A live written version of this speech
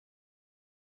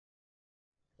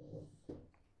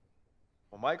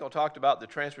Well, Michael talked about the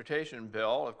transportation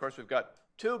bill. Of course, we've got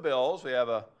two bills. We have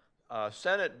a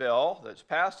Senate bill that's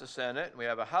passed the Senate, and we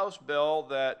have a House bill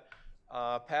that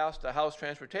passed the House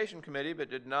Transportation Committee but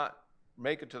did not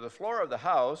make it to the floor of the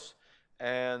House,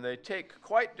 and they take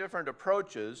quite different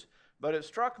approaches, but it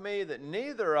struck me that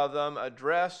neither of them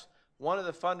address one of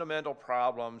the fundamental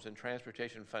problems in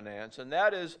transportation finance, and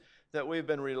that is that we've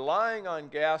been relying on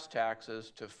gas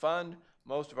taxes to fund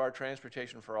most of our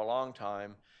transportation for a long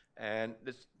time, and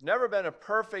it's never been a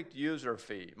perfect user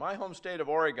fee. My home state of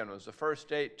Oregon was the first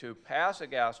state to pass a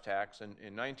gas tax in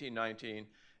 1919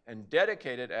 and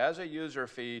dedicate it as a user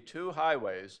fee to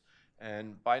highways.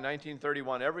 And by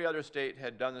 1931, every other state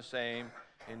had done the same.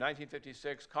 In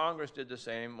 1956, Congress did the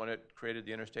same when it created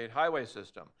the Interstate Highway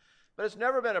System. But it's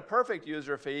never been a perfect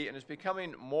user fee, and it's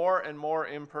becoming more and more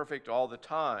imperfect all the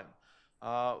time.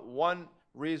 One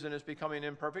reason it's becoming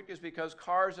imperfect is because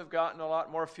cars have gotten a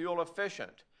lot more fuel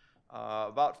efficient.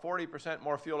 About 40%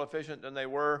 more fuel efficient than they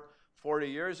were 40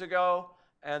 years ago,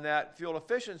 and that fuel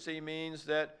efficiency means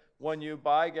that when you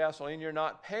buy gasoline, you're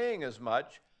not paying as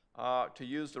much to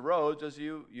use the roads as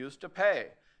you used to pay.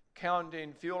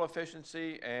 Counting fuel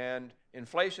efficiency and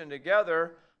inflation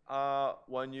together,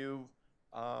 when you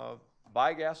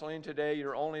buy gasoline today,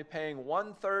 you're only paying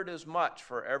 1/3 as much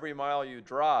for every mile you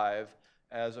drive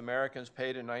as Americans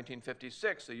paid in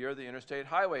 1956, the year the Interstate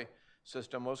Highway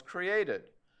System was created.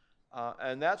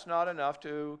 And that's not enough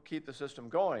to keep the system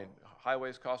going.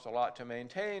 Highways cost a lot to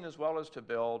maintain as well as to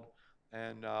build,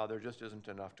 and there just isn't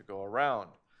enough to go around.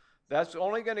 That's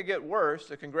only going to get worse.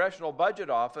 The Congressional Budget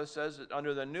Office says that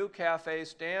under the new CAFE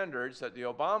standards that the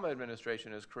Obama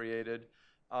administration has created,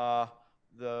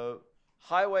 the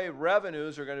highway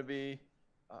revenues are going to be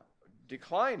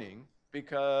declining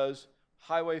because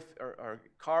highway or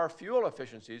car fuel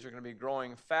efficiencies are going to be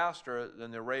growing faster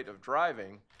than the rate of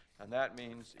driving. And that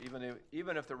means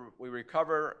even if we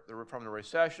recover from the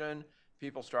recession,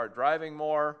 people start driving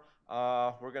more,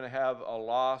 we're going to have a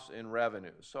loss in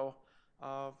revenue. So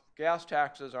gas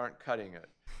taxes aren't cutting it.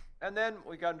 And then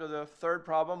we got into the third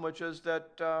problem, which is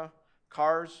that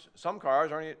some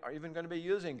cars aren't even going to be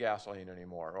using gasoline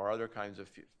anymore or other kinds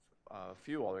of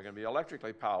fuel. They're going to be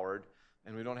electrically powered,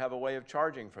 and we don't have a way of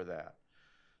charging for that.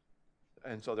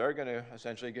 And so they're going to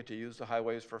essentially get to use the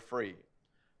highways for free.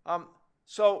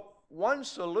 So one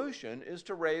solution is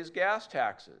to raise gas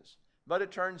taxes. But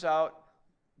it turns out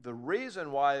the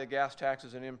reason why the gas tax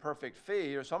is an imperfect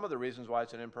fee, or some of the reasons why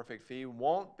it's an imperfect fee,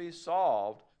 won't be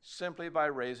solved simply by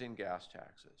raising gas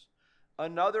taxes.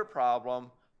 Another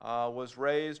problem was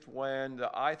raised when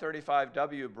the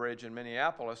I-35W bridge in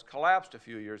Minneapolis collapsed a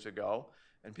few years ago,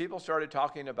 and people started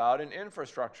talking about an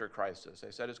infrastructure crisis.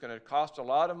 They said it's going to cost a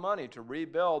lot of money to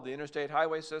rebuild the interstate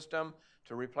highway system,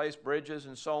 to replace bridges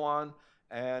and so on,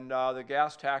 and the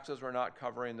gas taxes were not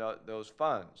covering those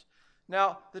funds.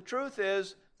 Now, the truth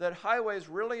is that highways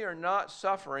really are not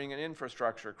suffering an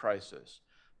infrastructure crisis.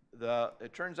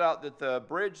 It turns out that the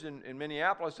bridge in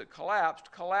Minneapolis that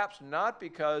collapsed not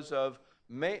because of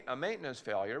a maintenance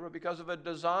failure, but because of a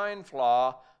design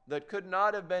flaw that could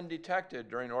not have been detected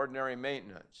during ordinary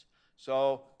maintenance.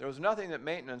 So there was nothing that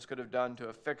maintenance could have done to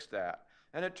have fixed that.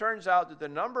 And it turns out that the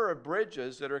number of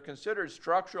bridges that are considered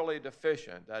structurally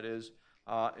deficient, that is,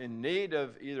 in need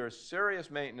of either serious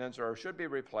maintenance or should be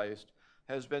replaced,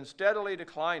 has been steadily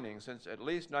declining since at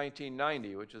least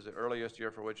 1990, which is the earliest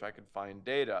year for which I could find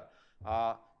data.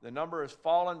 The number has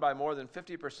fallen by more than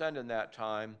 50% in that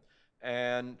time,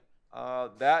 and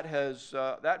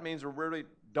that means we really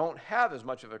don't have as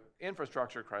much of an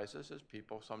infrastructure crisis as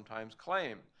people sometimes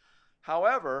claim.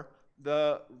 However,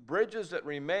 the bridges that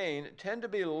remain tend to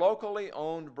be locally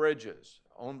owned bridges,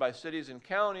 owned by cities and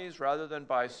counties rather than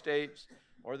by states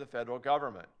or the federal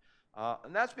government.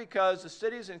 And that's because the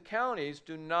cities and counties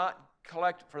do not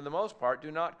collect, for the most part,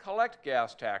 do not collect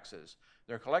gas taxes.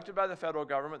 They're collected by the federal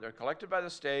government, they're collected by the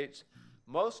states.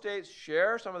 Most states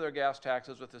share some of their gas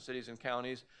taxes with the cities and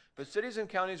counties, but cities and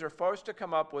counties are forced to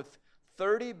come up with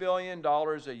 $30 billion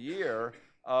a year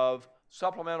of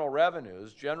supplemental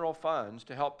revenues, general funds,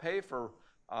 to help pay for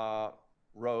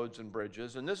roads and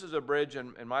bridges. And this is a bridge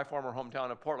in my former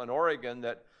hometown of Portland, Oregon,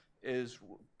 that is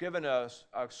given a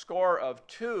score of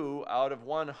 2 out of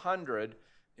 100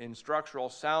 in structural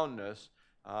soundness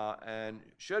and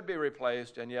should be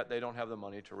replaced, and yet they don't have the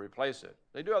money to replace it.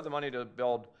 They do have the money to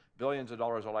build billions of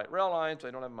dollars of light rail lines.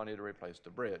 They don't have money to replace the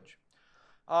bridge.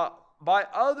 By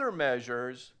other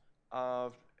measures,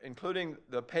 including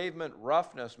the pavement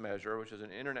roughness measure, which is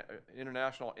an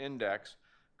international index,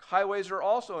 highways are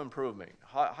also improving.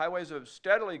 Highways are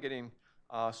steadily getting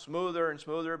smoother and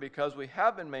smoother because we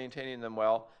have been maintaining them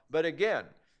well. But again,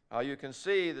 you can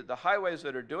see that the highways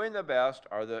that are doing the best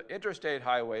are the interstate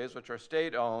highways, which are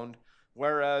state-owned,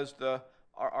 whereas the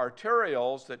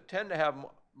arterials that tend to have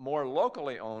more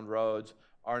locally owned roads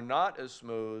are not as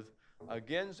smooth,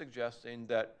 again suggesting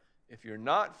that if you're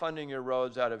not funding your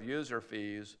roads out of user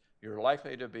fees, you're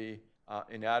likely to be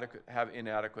have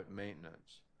inadequate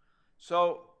maintenance.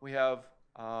 So we have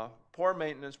poor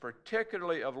maintenance,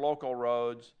 particularly of local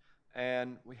roads,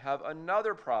 and we have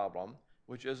another problem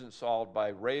which isn't solved by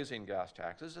raising gas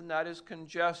taxes, and that is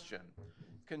congestion.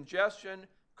 Congestion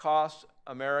costs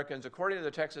Americans, according to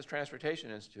the Texas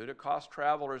Transportation Institute, it costs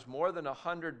travelers more than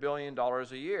 $100 billion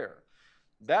a year.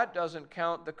 That doesn't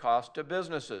count the cost to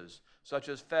businesses, such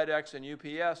as FedEx and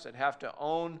UPS, that have to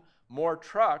own more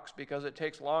trucks because it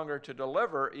takes longer to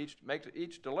deliver make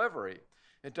each delivery.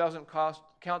 It doesn't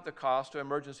count the cost to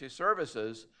emergency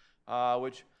services,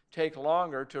 which take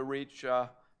longer to reach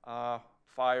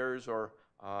fires or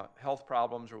health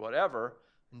problems or whatever.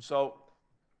 And so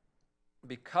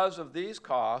because of these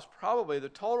costs, probably the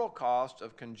total cost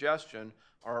of congestion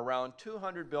are around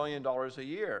 $200 billion a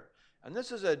year. And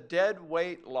this is a dead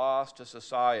weight loss to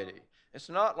society. It's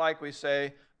not like we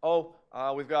say, oh,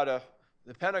 we've got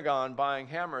the Pentagon buying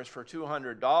hammers for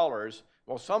 $200.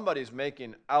 Well, somebody's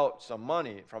making out some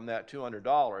money from that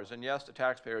 $200. And yes, the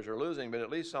taxpayers are losing, but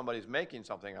at least somebody's making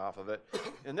something off of it.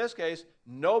 In this case,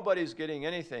 nobody's getting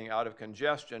anything out of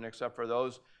congestion except for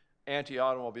those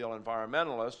anti-automobile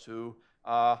environmentalists who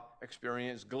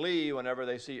experience glee whenever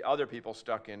they see other people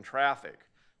stuck in traffic.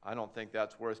 I don't think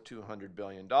that's worth $200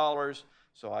 billion,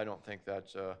 so I don't think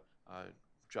that's a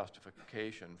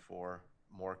justification for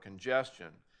more congestion.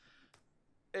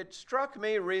 It struck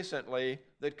me recently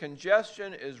that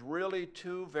congestion is really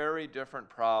two very different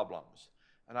problems.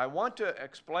 And I want to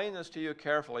explain this to you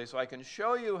carefully so I can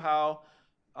show you how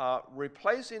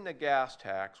replacing the gas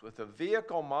tax with a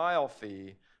vehicle mile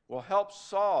fee will help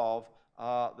solve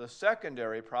the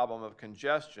secondary problem of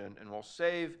congestion and will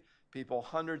save people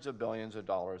hundreds of billions of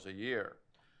dollars a year.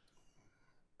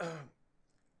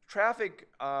 Traffic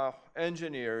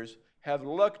engineers have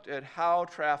looked at how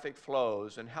traffic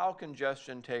flows and how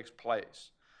congestion takes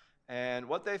place. And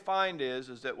what they find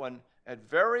is that when at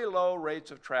very low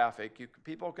rates of traffic,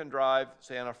 people can drive,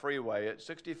 say on a freeway, at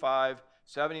 65,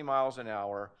 70 miles an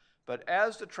hour, but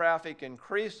as the traffic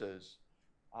increases,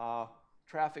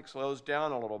 traffic slows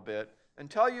down a little bit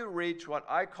until you reach what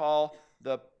I call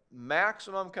the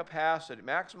maximum capacity,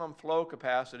 maximum flow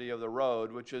capacity of the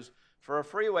road, which is for a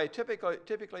freeway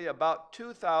typically about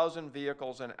 2,000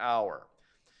 vehicles an hour.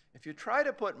 If you try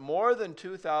to put more than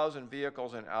 2,000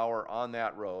 vehicles an hour on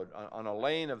that road, on a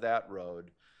lane of that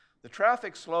road, the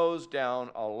traffic slows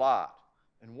down a lot.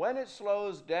 And when it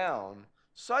slows down,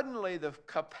 suddenly the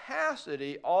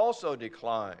capacity also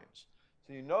declines.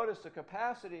 So you notice the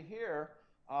capacity here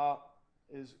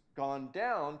is gone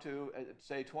down to,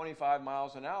 say, 25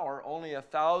 miles an hour, only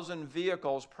 1,000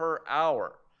 vehicles per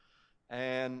hour.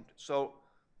 And so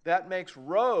that makes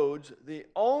roads the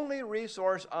only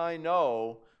resource I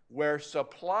know where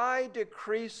supply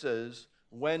decreases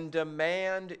when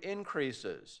demand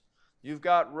increases. You've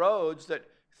got roads that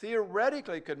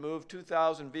theoretically could move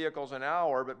 2,000 vehicles an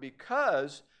hour, but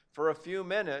because for a few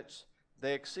minutes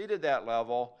they exceeded that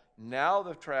level, now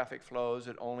the traffic flows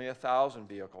at only 1,000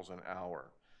 vehicles an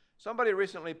hour. Somebody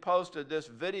recently posted this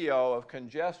video of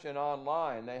congestion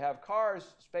online. They have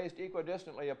cars spaced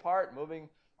equidistantly apart, moving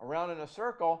around in a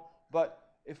circle, but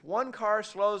if one car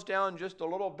slows down just a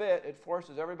little bit, it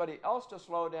forces everybody else to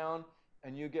slow down,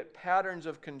 and you get patterns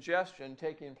of congestion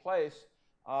taking place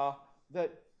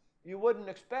that you wouldn't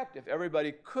expect if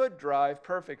everybody could drive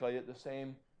perfectly at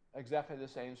exactly the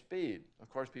same speed.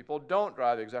 Of course, people don't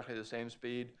drive exactly the same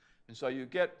speed, and so you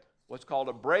get what's called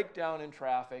a breakdown in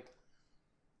traffic,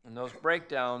 and those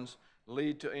breakdowns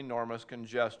lead to enormous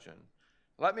congestion.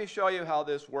 Let me show you how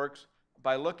this works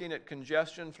by looking at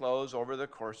congestion flows over the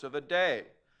course of a day.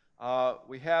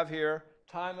 We have here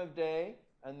time of day,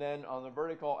 and then on the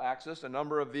vertical axis, the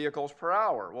number of vehicles per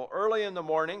hour. Well, early in the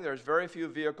morning, there's very few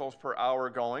vehicles per hour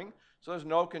going, so there's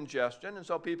no congestion, and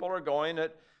so people are going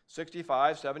at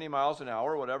 65, 70 miles an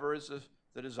hour, whatever is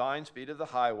the design speed of the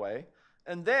highway.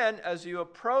 And then, as you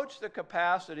approach the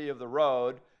capacity of the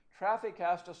road, traffic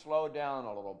has to slow down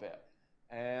a little bit.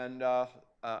 And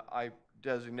I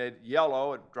designate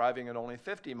yellow at driving at only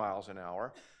 50 miles an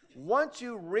hour. Once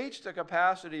you reach the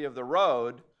capacity of the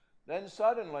road, then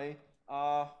suddenly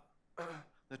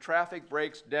the traffic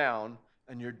breaks down,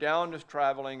 and you're down to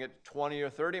traveling at 20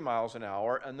 or 30 miles an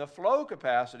hour, and the flow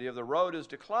capacity of the road is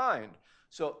declined.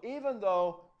 So even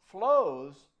though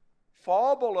flows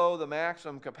fall below the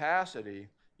maximum capacity,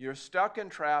 you're stuck in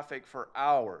traffic for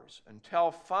hours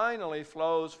until finally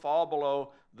flows fall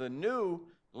below the new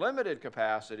limited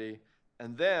capacity,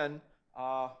 and then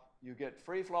you get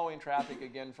free-flowing traffic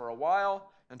again for a while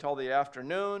until the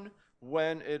afternoon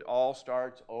when it all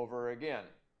starts over again.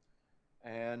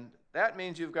 And that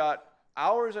means you've got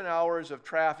hours and hours of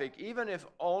traffic, even if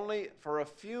only for a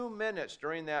few minutes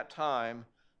during that time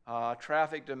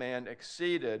traffic demand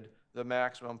exceeded the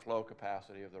maximum flow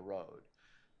capacity of the road.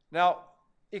 Now,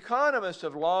 economists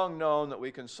have long known that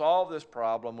we can solve this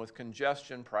problem with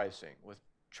congestion pricing, with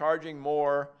charging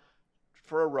more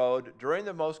for a road during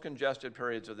the most congested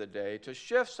periods of the day to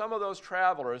shift some of those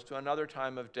travelers to another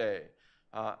time of day.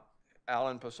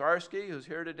 Alan Posarski, who's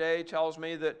here today, tells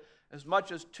me that as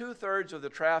much as 2/3 of the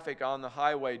traffic on the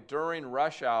highway during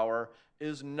rush hour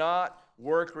is not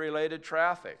work-related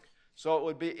traffic. So it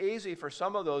would be easy for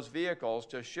some of those vehicles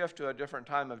to shift to a different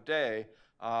time of day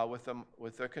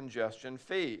with the congestion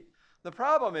fee. The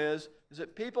problem is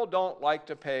that people don't like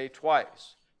to pay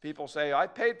twice. People say, I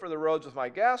paid for the roads with my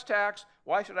gas tax,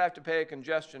 why should I have to pay a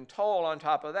congestion toll on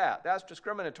top of that? That's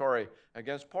discriminatory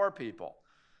against poor people.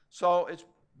 So it's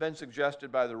been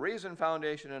suggested by the Reason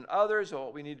Foundation and others that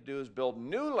what we need to do is build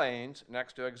new lanes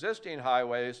next to existing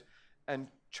highways and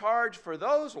charge for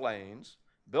those lanes,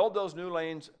 build those new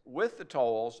lanes with the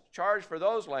tolls, charge for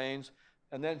those lanes,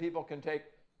 and then people can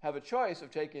have a choice of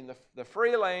taking the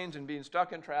free lanes and being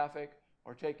stuck in traffic,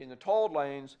 or taking the tolled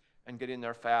lanes and getting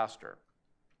there faster.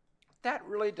 That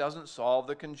really doesn't solve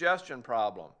the congestion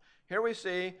problem. Here we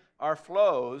see our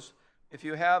flows. If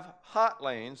you have hot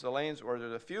lanes, the lanes where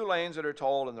there's a few lanes that are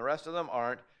tolled and the rest of them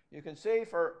aren't, you can see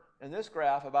in this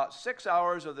graph, about 6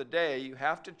 hours of the day, you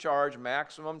have to charge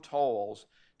maximum tolls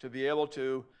to be able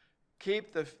to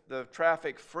keep the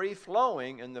traffic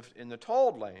free-flowing in the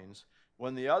tolled lanes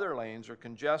when the other lanes are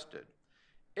congested.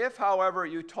 If, however,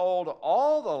 you tolled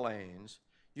all the lanes,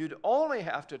 you'd only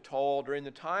have to toll during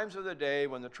the times of the day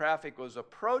when the traffic was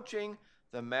approaching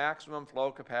the maximum flow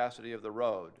capacity of the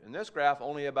road. In this graph,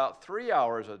 only about 3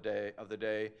 hours of the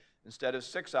day instead of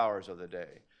 6 hours of the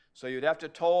day. So you'd have to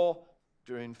toll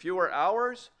during fewer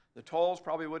hours. The tolls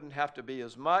probably wouldn't have to be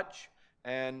as much,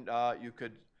 and you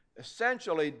could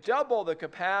essentially double the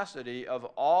capacity of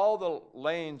all the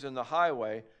lanes in the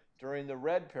highway during the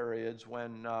red periods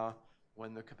when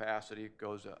the capacity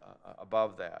goes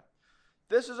above that.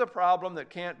 This is a problem that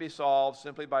can't be solved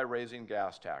simply by raising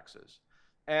gas taxes.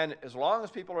 And as long as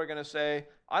people are going to say,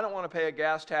 I don't want to pay a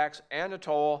gas tax and a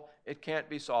toll, it can't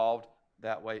be solved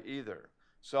that way either.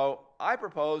 So I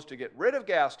propose to get rid of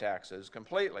gas taxes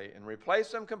completely and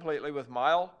replace them completely with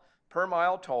per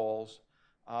mile tolls,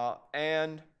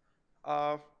 and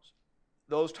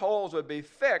those tolls would be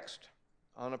fixed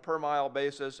on a per mile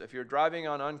basis if you're driving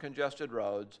on uncongested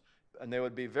roads, and they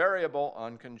would be variable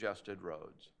on congested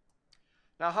roads.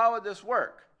 Now, how would this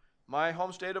work? My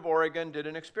home state of Oregon did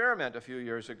an experiment a few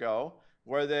years ago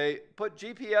where they put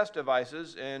GPS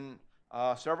devices in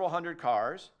several hundred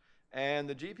cars, and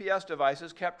the GPS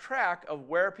devices kept track of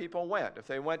where people went. If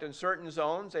they went in certain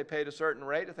zones, they paid a certain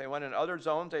rate. If they went in other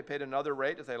zones, they paid another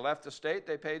rate. If they left the state,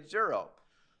 they paid 0.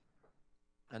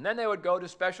 And then they would go to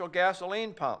special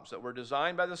gasoline pumps that were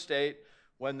designed by the state.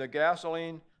 When the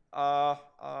gasoline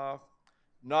nozzle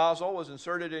was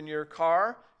inserted in your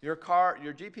car, your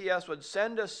GPS would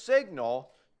send a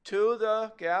signal to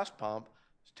the gas pump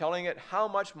telling it how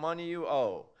much money you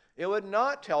owe. It would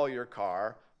not tell your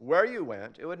car where you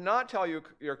went. It would not tell you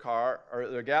your car or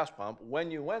the gas pump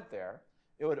when you went there.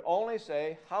 It would only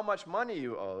say how much money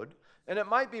you owed, and it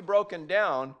might be broken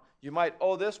down. You might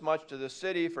owe this much to the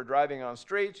city for driving on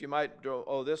streets. You might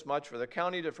owe this much for the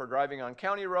county for driving on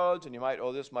county roads, and you might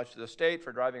owe this much to the state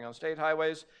for driving on state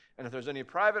highways. And if there's any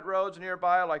private roads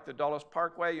nearby, like the Dulles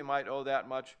Parkway, you might owe that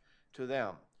much to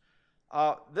them.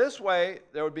 This way,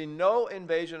 there would be no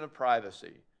invasion of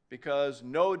privacy because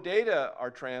no data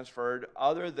are transferred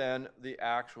other than the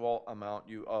actual amount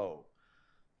you owe.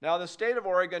 Now, the state of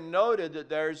Oregon noted that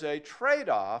there's a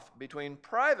trade-off between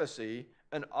privacy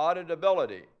and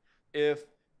auditability. If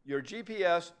your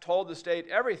GPS told the state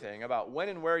everything about when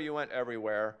and where you went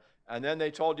everywhere, and then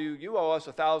they told you, you owe us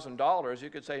 $1,000, you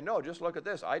could say, no, just look at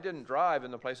this. I didn't drive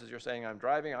in the places you're saying I'm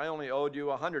driving. I only owed you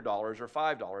 $100 or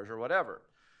 $5 or whatever.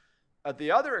 At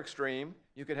the other extreme,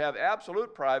 you could have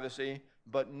absolute privacy,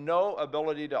 but no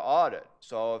ability to audit.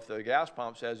 So if the gas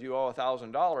pump says you owe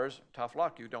 $1,000, tough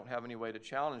luck, you don't have any way to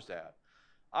challenge that.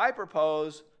 I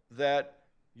propose that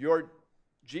your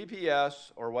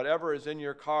GPS or whatever is in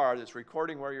your car that's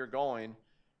recording where you're going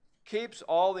keeps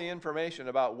all the information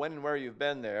about when and where you've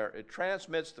been there. It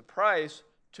transmits the price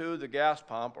to the gas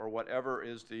pump or whatever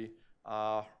is the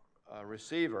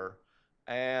receiver,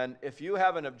 And if you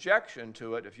have an objection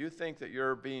to it, if you think that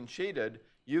you're being cheated,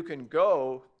 you can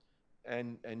go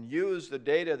and use the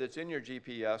data that's in your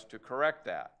GPS to correct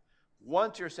that.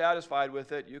 Once you're satisfied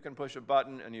with it, you can push a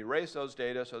button and erase those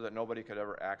data so that nobody could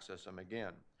ever access them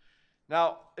again.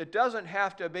 Now, it doesn't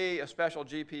have to be a special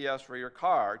GPS for your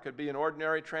car. It could be an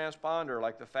ordinary transponder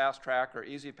like the Fast Track or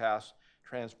Easy Pass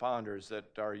transponders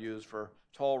that are used for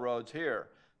toll roads here.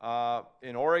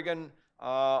 In Oregon,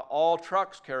 all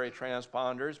trucks carry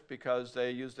transponders because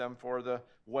they use them for the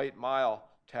weight mile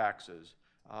taxes.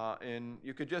 And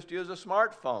you could just use a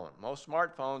smartphone. Most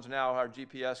smartphones now are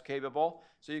GPS capable,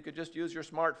 so you could just use your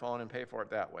smartphone and pay for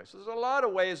it that way. So there's a lot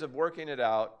of ways of working it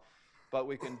out, but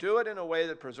we can do it in a way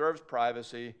that preserves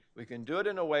privacy. We can do it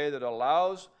in a way that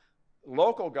allows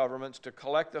local governments to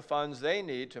collect the funds they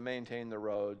need to maintain the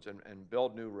roads and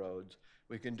build new roads.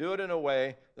 We can do it in a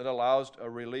way that allows a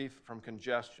relief from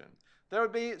congestion. There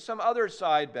would be some other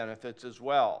side benefits as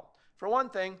well. For one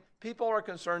thing, people are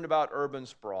concerned about urban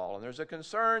sprawl, and there's a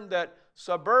concern that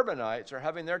suburbanites are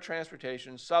having their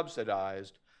transportation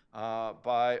subsidized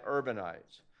by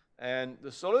urbanites. And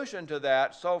the solution to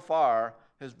that so far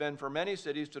has been for many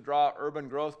cities to draw urban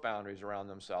growth boundaries around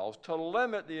themselves to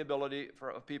limit the ability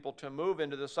for people to move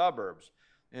into the suburbs.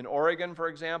 In Oregon, for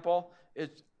example,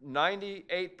 it's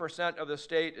 98% of the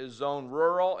state is zoned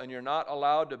rural, and you're not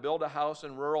allowed to build a house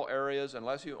in rural areas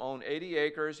unless you own 80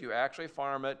 acres, you actually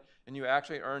farm it, and you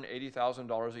actually earn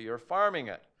 $80,000 a year farming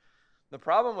it. The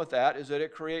problem with that is that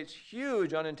it creates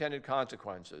huge unintended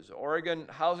consequences. Oregon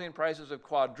housing prices have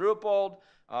quadrupled.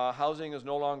 Housing is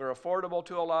no longer affordable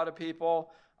to a lot of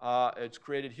people. It's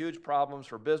created huge problems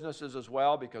for businesses as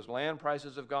well because land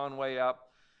prices have gone way up.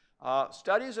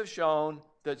 Studies have shown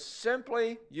that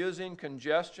simply using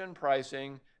congestion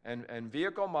pricing and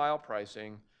vehicle mile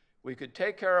pricing, we could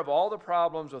take care of all the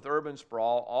problems with urban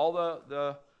sprawl, all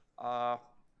the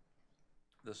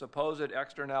supposed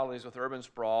externalities with urban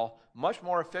sprawl much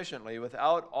more efficiently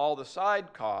without all the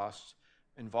side costs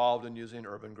involved in using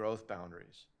urban growth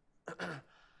boundaries.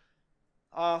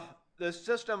 This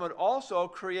system would also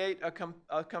create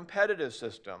a competitive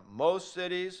system. Most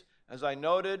cities, as I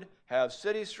noted, have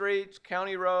city streets,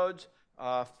 county roads,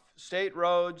 state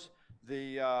roads.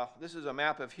 This is a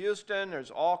map of Houston.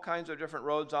 There's all kinds of different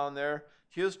roads on there.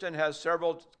 Houston has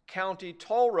several county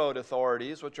toll road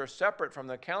authorities, which are separate from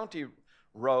the county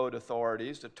road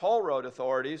authorities. The toll road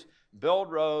authorities build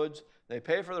roads. They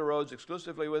pay for the roads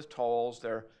exclusively with tolls.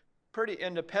 They're pretty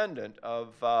independent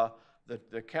of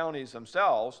the counties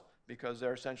themselves because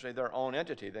they're essentially their own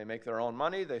entity. They make their own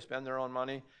money. They spend their own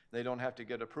money. They don't have to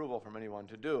get approval from anyone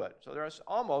to do it. So they're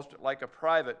almost like a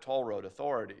private toll road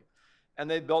authority. And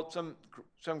they built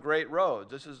some great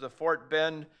roads. This is the Fort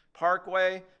Bend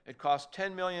Parkway. It cost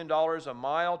 $10 million a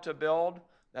mile to build.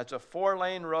 That's a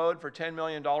 4-lane road for $10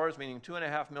 million, meaning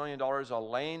 $2.5 million a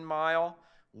lane mile.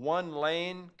 One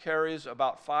lane carries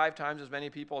about 5 times as many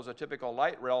people as a typical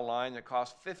light rail line that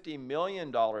costs $50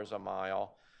 million a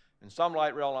mile. And some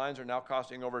light rail lines are now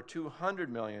costing over $200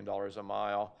 million a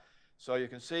mile. So you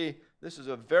can see this is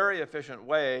a very efficient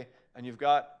way, and you've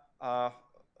got,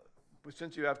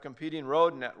 since you have competing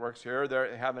road networks here,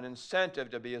 they have an incentive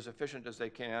to be as efficient as they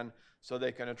can so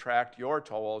they can attract your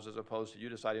tolls as opposed to you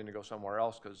deciding to go somewhere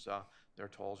else because their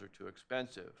tolls are too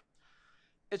expensive.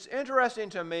 It's interesting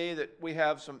to me that we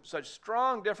have such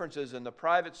strong differences in the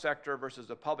private sector versus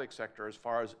the public sector as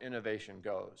far as innovation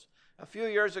goes. A few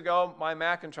years ago, my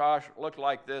Macintosh looked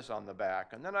like this on the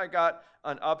back, and then I got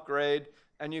an upgrade,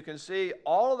 and you can see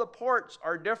all of the ports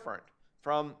are different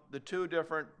from the 2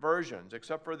 different versions,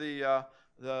 except for the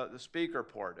speaker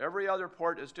port. Every other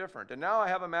port is different. And now I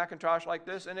have a Macintosh like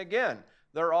this, and again,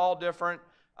 they're all different.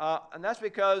 And that's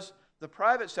because the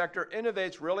private sector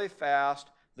innovates really fast.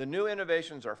 The new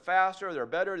innovations are faster, they're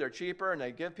better, they're cheaper, and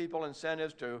they give people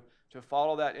incentives to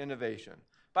follow that innovation.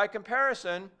 By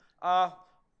comparison,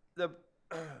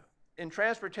 in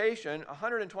transportation,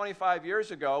 125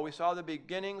 years ago, we saw the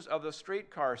beginnings of the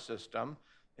streetcar system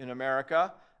in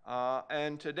America.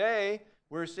 And today,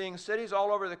 we're seeing cities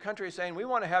all over the country saying, we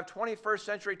want to have 21st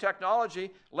century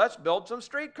technology, let's build some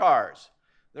streetcars.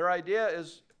 Their idea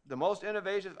is, the most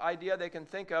innovative idea they can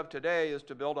think of today is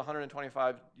to build a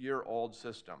 125-year-old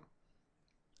system.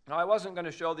 Now, I wasn't going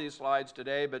to show these slides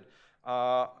today, but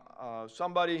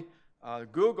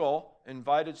Google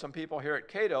invited some people here at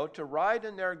Cato to ride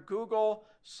in their Google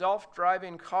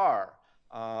self-driving car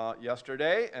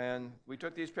yesterday, and we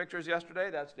took these pictures yesterday.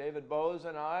 That's David Bowes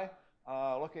and I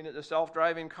looking at the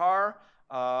self-driving car.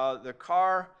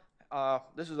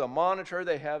 This is a monitor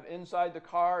they have inside the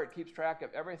car. It keeps track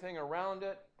of everything around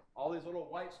it. All these little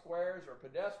white squares are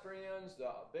pedestrians,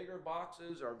 the bigger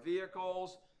boxes are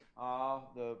vehicles.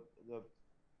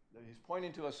 He's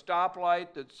pointing to a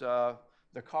stoplight that's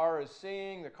the car is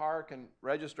seeing, the car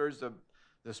registers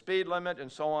the speed limit,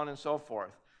 and so on and so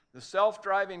forth. The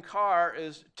self-driving car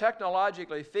is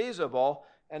technologically feasible,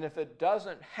 and if it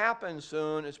doesn't happen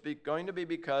soon, it's going to be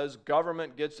because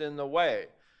government gets in the way.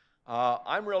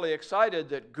 I'm really excited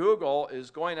that Google is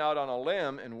going out on a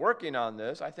limb and working on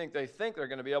this. I think they're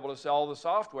going to be able to sell the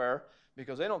software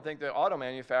because they don't think the auto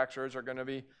manufacturers are going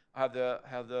to have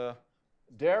the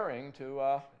daring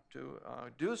to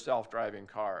do self-driving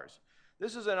cars.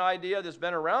 This is an idea that's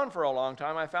been around for a long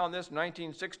time. I found this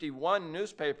 1961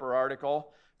 newspaper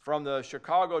article from the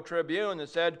Chicago Tribune that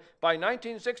said, by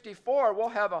 1964, we'll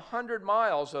have 100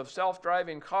 miles of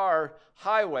self-driving car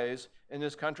highways in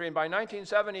this country, and by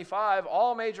 1975,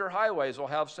 all major highways will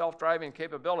have self-driving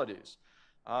capabilities.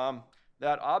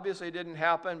 That obviously didn't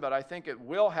happen, but I think it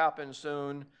will happen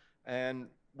soon, and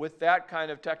with that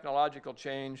kind of technological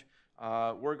change,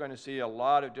 we're going to see a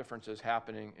lot of differences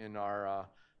happening in our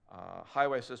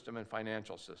highway system and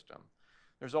financial system.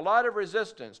 There's a lot of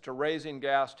resistance to raising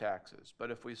gas taxes, but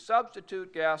if we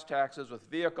substitute gas taxes with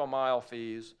vehicle mile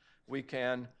fees, we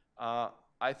can,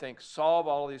 I think, solve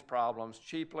all of these problems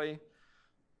cheaply.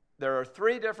 There are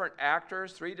three different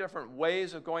actors, three different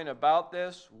ways of going about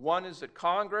this. One is that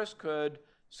Congress could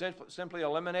simply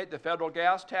eliminate the federal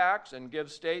gas tax and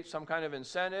give states some kind of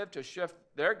incentive to shift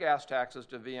their gas taxes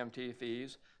to VMT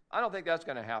fees. I don't think that's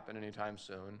going to happen anytime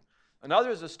soon. Another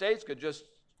is the states could just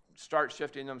start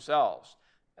shifting themselves.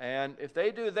 And if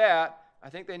they do that, I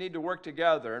think they need to work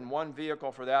together, and one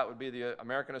vehicle for that would be the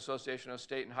American Association of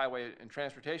State and Highway and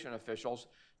Transportation Officials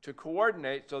to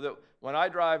coordinate so that when I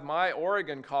drive my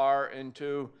Oregon car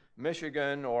into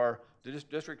Michigan or the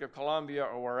District of Columbia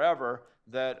or wherever,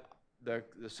 that the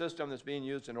system that's being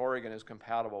used in Oregon is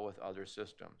compatible with other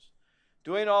systems.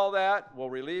 Doing all that will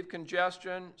relieve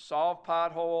congestion, solve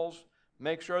potholes,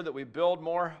 make sure that we build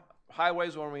more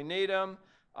highways when we need them,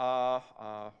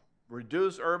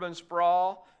 reduce urban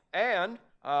sprawl, and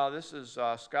this is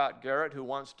Scott Garrett, who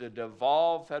wants to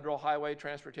devolve federal highway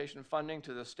transportation funding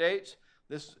to the states.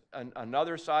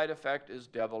 Another side effect is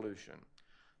devolution.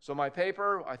 So my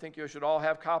paper, I think you should all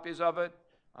have copies of it.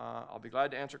 I'll be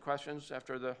glad to answer questions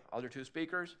after the other two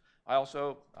speakers. I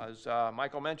also, as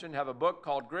Michael mentioned, have a book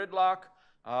called Gridlock,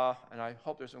 and I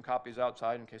hope there's some copies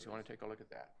outside in case you want to take a look at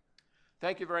that.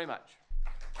 Thank you very much.